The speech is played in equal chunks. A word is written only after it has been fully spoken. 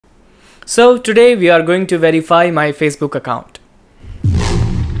So today we are going to verify my Facebook account.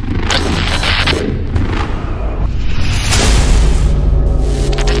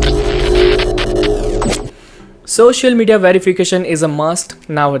 Social media verification is a must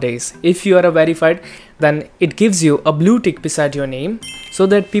nowadays. If you are a verified, then it gives you a blue tick beside your name so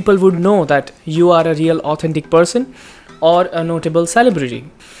that people would know that you are a real authentic person or a notable celebrity.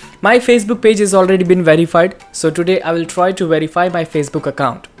 My Facebook page has already been verified, so today I will try to verify my Facebook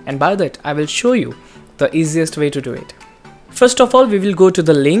account, and by that I will show you the easiest way to do it. First of all, we will go to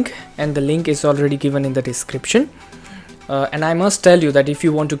the link, and the link is already given in the description. And I must tell you that if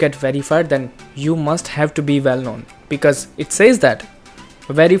you want to get verified, then you must have to be well known, because it says that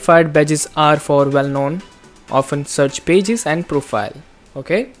verified badges are for well known, often search pages and profile.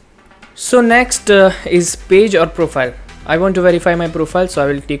 Okay, so next is page or profile. I want to verify my profile, so I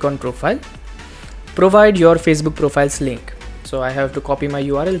will click on profile. Provide your Facebook profile's link. So I have to copy my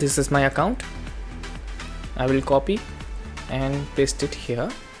URL. This is my account. I will copy and paste it here.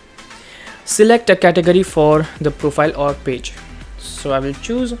 Select a category for the profile or page. So I will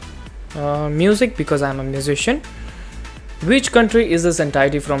choose music because I am a musician. Which country is this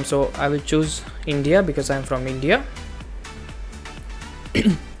entirety from? So I will choose India because I am from India.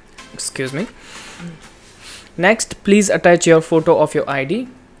 Excuse me. Next, please attach your photo of your ID.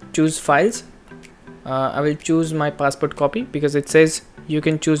 Choose files. I will choose my passport copy because it says you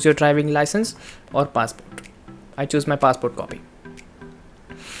can choose your driving license or passport. I choose my passport copy.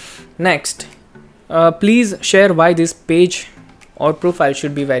 Next, please share why this page or profile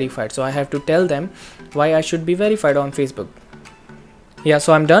should be verified. So I have to tell them why I should be verified on Facebook. Yeah,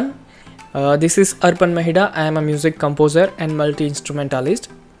 so I'm done. This is Arpan Mahida. I am a music composer and multi-instrumentalist.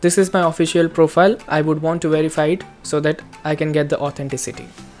 This is my official profile. I would want to verify it so that I can get the authenticity.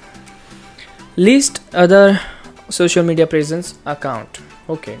 List other social media presence account.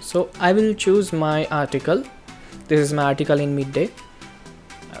 Okay, so I will choose my article. This is my article in Midday.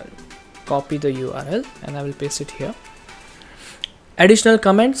 Copy the URL and I will paste it here. Additional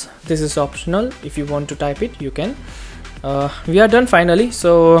comments, this is optional. If you want to type it, you can. We are done finally,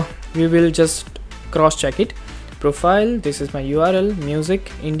 so we will just cross check it. Profile, this is my URL,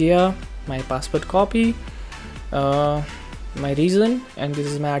 music, India, my passport copy, my reason, and this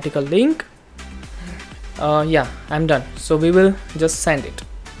is my article link. Yeah, I'm done. So we will just send it.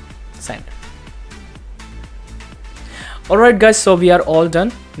 Send. Alright guys, so we are all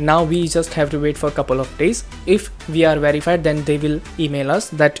done. Now we just have to wait for a couple of days. If we are verified, then they will email us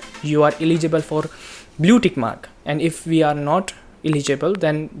that you are eligible for blue tick mark, and if we are not eligible,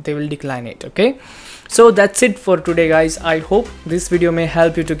 then they will decline it. Okay, so that's it for today guys. I hope this video may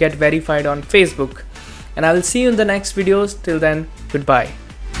help you to get verified on Facebook, and I will see you in the next videos. Till then, goodbye.